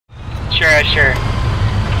sure.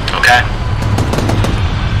 Okay.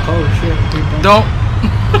 Oh shit. Don't.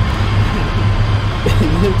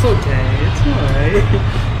 It's okay. It's alright.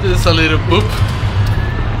 Just a little boop.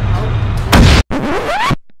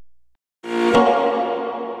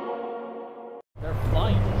 They're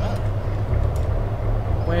flying.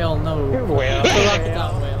 Whale, no. Whale. Whale.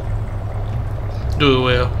 Do it,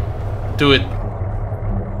 whale. Do it.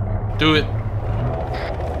 Do it.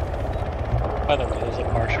 By the way, there's a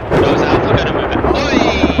partial. Those Alpha gonna move it. Oi!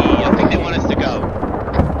 I think they want us to go.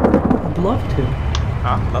 I'd love to.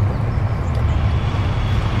 Lovely.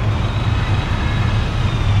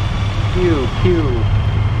 Pew.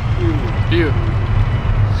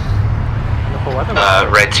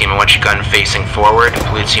 Red team, I want your gun facing forward.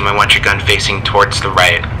 Blue team, I want your gun facing towards the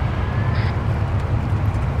right.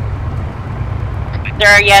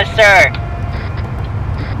 Sir, yes, sir.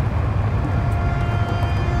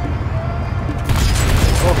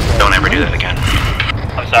 Don't ever do that again.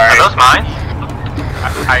 I'm sorry. Are those mine?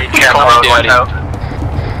 I careful road went out.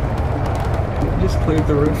 Just cleared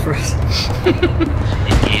the road for us.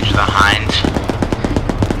 Engage the Hind.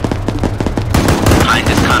 Hind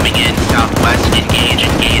is coming in, southwest. Engage.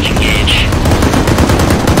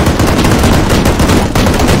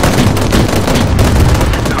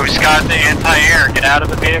 Who's got the anti-air? Get out of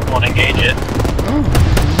the vehicle and engage it.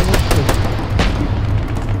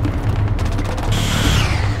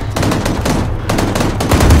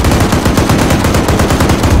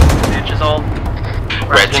 Inches old.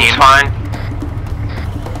 Red team. Fine.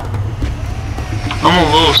 I'm a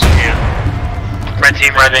little scared. Red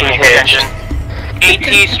team revving engine.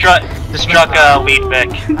 AT struck lead Vic.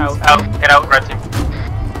 Out. Get out, red team.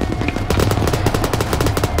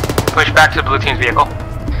 Push back to blue team's vehicle.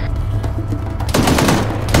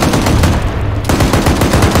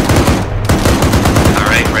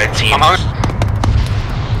 Alright, red team. I'm out.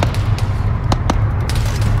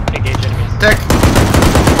 Engage enemies. Tech.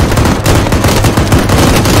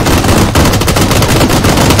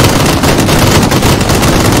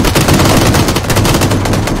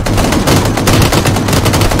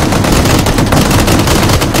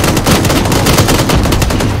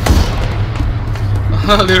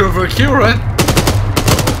 A little overkill, right?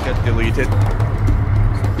 Get deleted.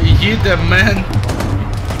 He hit that man.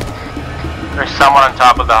 There's someone on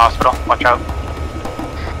top of the hospital. Watch out.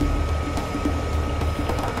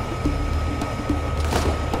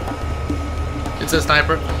 It's a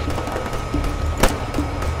sniper.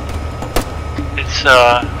 It's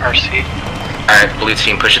RC. Alright, blue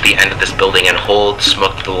team, push at the end of this building and hold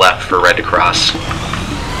smoke to the left for red to cross.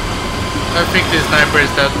 I think the sniper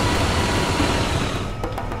is dead.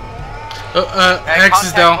 X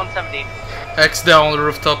is down. 170. X down on the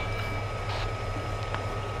rooftop.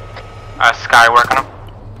 Sky working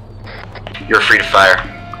him. You're free to fire.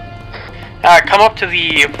 Come up to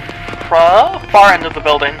the far end of the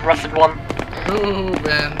building, rusted one, Oh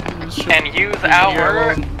man. and use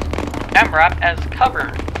our MRAP as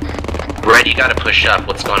cover. Red, you gotta push up.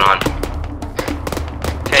 What's going on?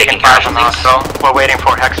 Taking fire from the hospital. We're waiting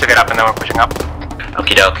for Hex to get up and then we're pushing up.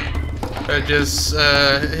 Okie doke.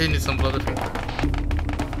 He needs some blood, I think.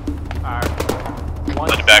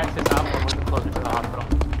 Let it back.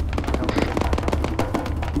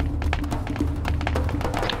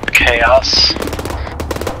 Chaos.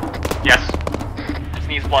 Yes. Just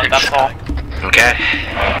needs blood, that's all. Okay.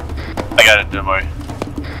 I got it, don't worry.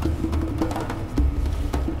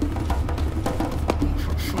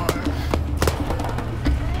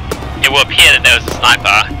 It will appear that there was a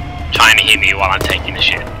sniper trying to hit me while I'm taking the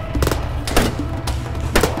shit.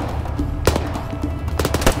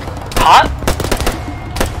 Hot?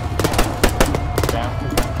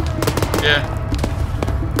 Yeah.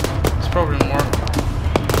 It's probably more.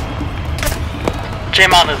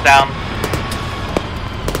 J-Mon is down.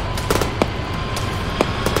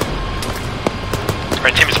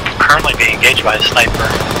 Red team is currently being engaged by a sniper.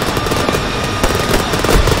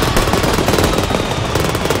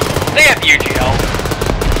 They have UGL.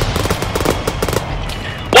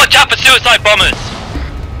 Watch out for suicide bombers!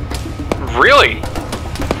 Really?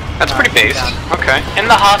 That's pretty based. Okay. In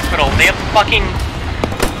the hospital, they have fucking...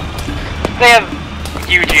 They have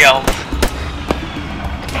UGLs.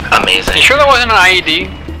 Amazing. You sure that wasn't an IED?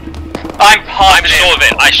 I'm positive. I'm sure of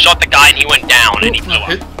it. I shot the guy and he went down and he blew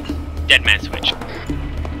Hit. up. Dead man switch.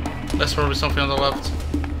 That's probably something on the left.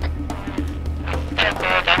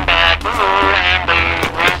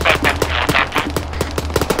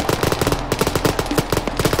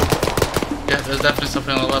 Yeah, there's definitely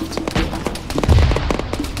something on the left.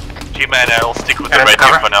 G-Man, I'll stick with the red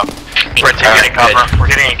team for now. Red team getting cover. We're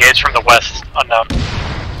getting engaged from the west, unknown.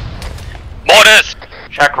 Mortars!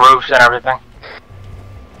 Check roofs and everything.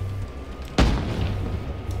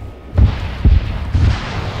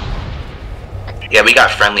 Yeah, we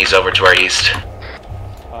got friendlies over to our east.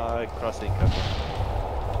 Crossing.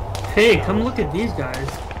 Hey, come look at these guys.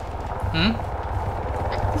 Hmm?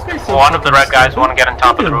 These guys so One of the fucking red guys stupid. want to get on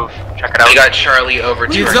top of the roof. Check it out. We got Charlie over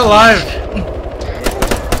to He's our alive!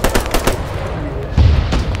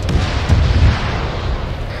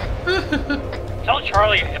 Tell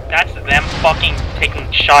Charlie if that's them fucking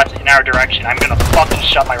taking shots in our direction, I'm gonna fucking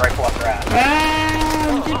shut my rifle up their ass. Ah,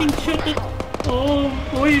 I'm getting shot. Oh,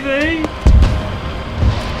 boy, they.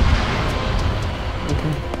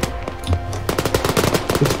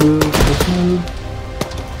 Let's move, let's move.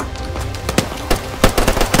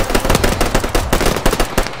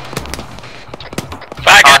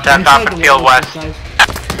 Back at that top of field west.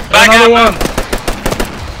 Back another one!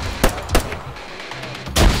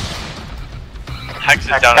 Hex is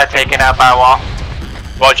down. Got taken out by a wall.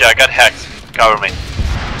 Roger, I got Hex. Cover me.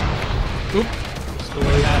 Just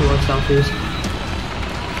away towards southeast.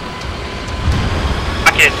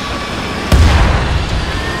 Back in.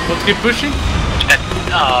 Let's keep pushing.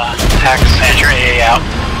 Hex, and your AA out.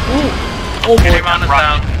 Oh boy. Amount is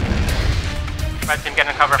down. Red team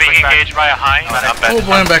getting cover. Being engaged by a hind. I'm back. Oh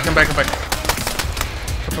boy, I'm back. Come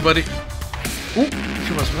on, buddy. Ooh,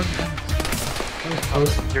 she was running.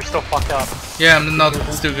 You're still fucked up. Yeah, I'm not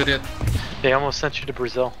still good yet. They almost sent you to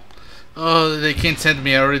Brazil. Oh, they can't send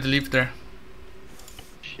me. I already lived there.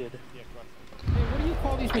 Shit.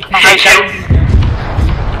 Hey,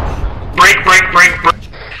 break.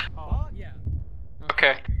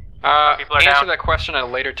 Okay. People are Answer down. that question at a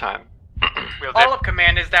later time. All of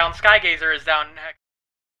command is down. Skygazer is down.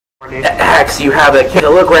 Hex, you have a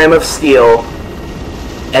kilogram of steel,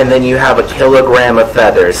 and then you have a kilogram of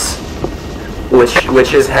feathers.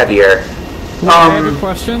 Which is heavier? I have a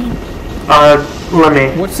question. Let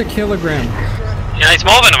me. What's a kilogram? Yeah, it's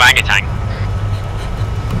more of an orangutan.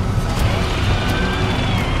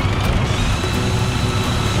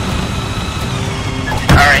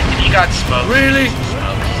 Alright, if you got smoke. Really?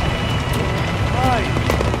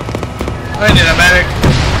 I need a medic.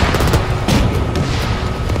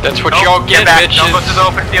 That's what y'all get, bitches. Don't go to the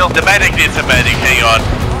open field. The medic needs a medic, hang on.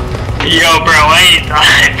 Yo, bro, I ain't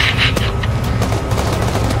dying.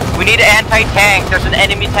 We need anti-tank. There's an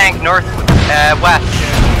enemy tank north, west.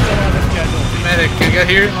 Medic, can you get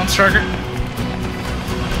here on Striker?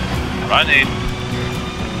 Running.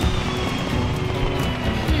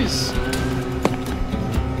 Jeez.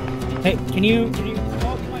 Hey, can you?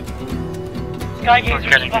 Skygazer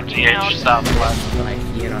getting engaged southwest. When I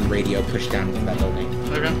hear on radio, push down from that building.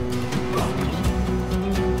 Okay.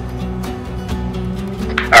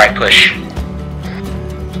 Alright, push.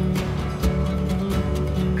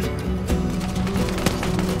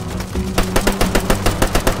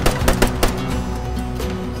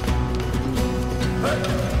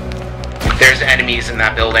 There's enemies in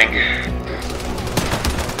that building.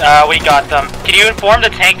 We got them. Can you inform the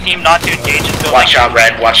tank team not to engage this building? Watch out,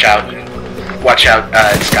 Red. Watch out. Watch out,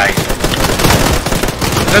 Sky.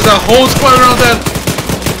 There's a whole squad around that.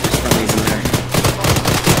 Friendlies in there.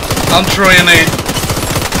 I'm throwing a nade.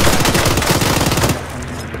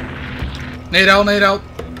 Nade out.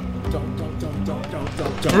 Don't.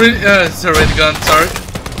 It's already gone, sorry.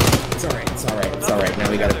 It's alright. Now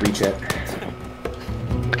we gotta breach it.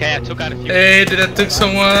 Okay, I took out a few. Hey, did I took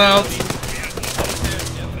someone out?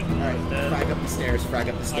 Alright, frag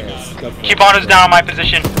up the stairs. Go for it. Cubano's down on my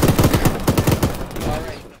position.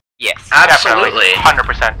 Yes. Absolutely.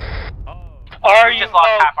 100%. Are you just lost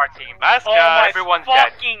half our team? Last Oh guy. my everyone's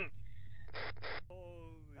dead.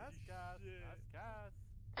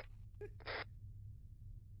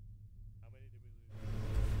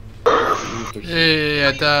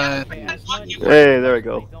 Yeah, I died. Hey, there we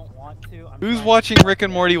go. Who's watching Rick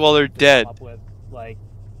and Morty while they're dead?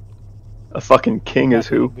 A fucking king is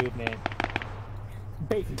who?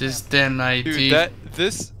 This damn ID. Dude,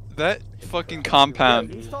 that fucking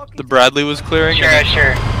compound the Bradley was clearing.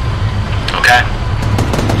 Sure. Okay.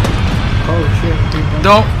 Oh shit.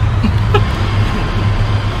 Don't.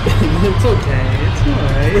 It's okay. It's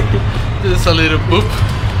alright. Just a little boop.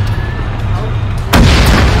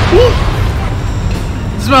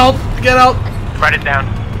 Smell. Get out. Write it down.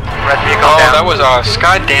 Red vehicle Oh, down. that was us.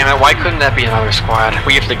 God damn it, why couldn't that be another squad?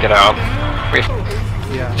 We have to get out.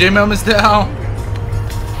 J-Mem is down.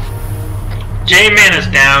 J-Man is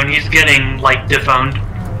down. He's getting, like, dephoned.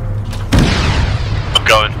 I'm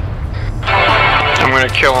going. I'm gonna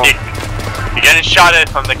kill him. You're getting shot at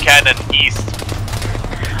from the cannon east.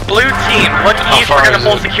 Blue team, look east. far We're gonna is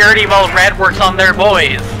pull it? security while Red works on their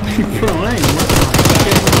boys.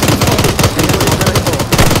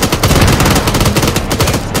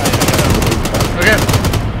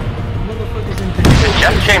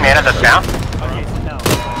 mana that's down?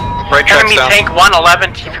 Right track's Enemy down. tank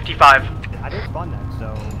 111 T55. I didn't spawn that,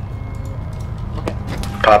 so.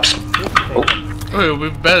 Pops. Oh,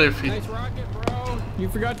 we're better if he. Nice rocket, bro. You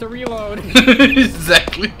forgot to reload.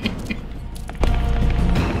 Exactly.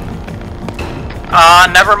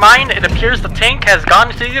 Never mind. It appears the tank has gone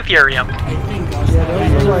to the Ethereum.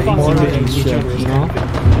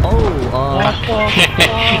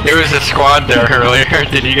 There was a squad there earlier.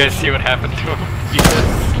 Did you guys see what happened to him?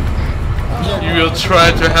 You will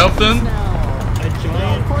try to help them?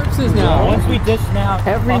 Corpses now. Once we dish now,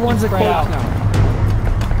 Everyone's a corpse now.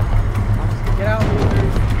 Get out,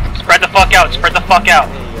 losers. Spread the fuck out. Spread the fuck out.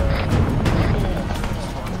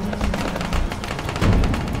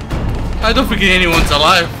 I don't think anyone's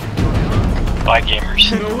alive. Bye,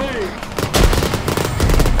 gamers.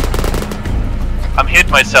 I'm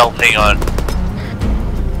hitting myself, hang on.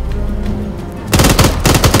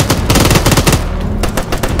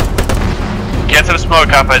 Get some smoke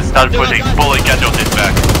up and start pushing. Fully catch on his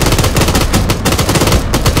back.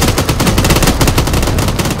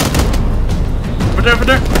 Over there, over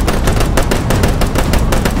there.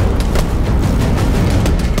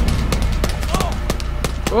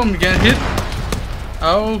 Oh, I'm getting hit.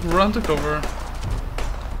 I'll run to cover.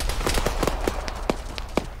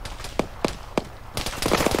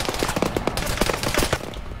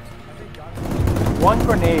 One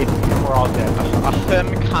grenade, and we're all dead.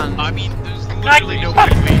 I mean, there's literally no way.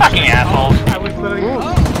 Fucking assholes. I was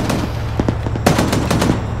literally.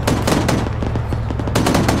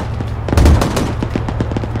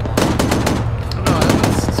 No,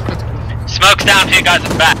 that's critical. Smoke's down, two guys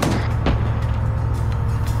are back.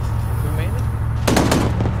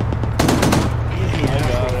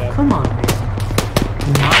 Come on,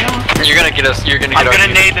 man. You're gonna get us. You're gonna I'm get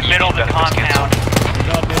gonna nade the middle of the compound.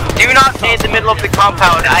 Do not nade the middle of the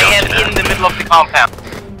compound. I am in the middle of the compound.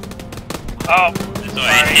 Oh, So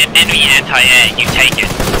enemy anti-air, you take it.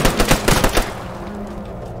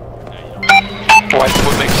 What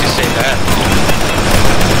makes you say that?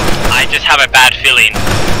 I just have a bad feeling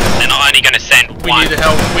they're not only gonna send We one need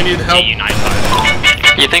help. We need help. unite.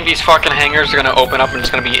 You think these fucking hangars are gonna open up and it's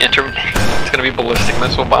gonna be it's gonna be ballistic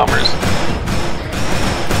missile bombers?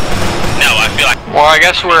 No, I feel like. Well, I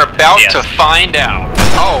guess we're about Yes. to find out.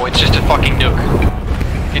 Oh, it's just a fucking nuke.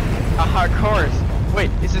 Of course.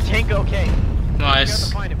 Wait, is the tank okay?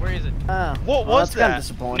 Nice. Find it. Where is it? What was that?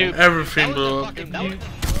 Everything blew up.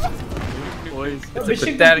 Where's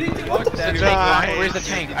the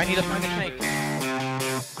tank? I need to find the tank.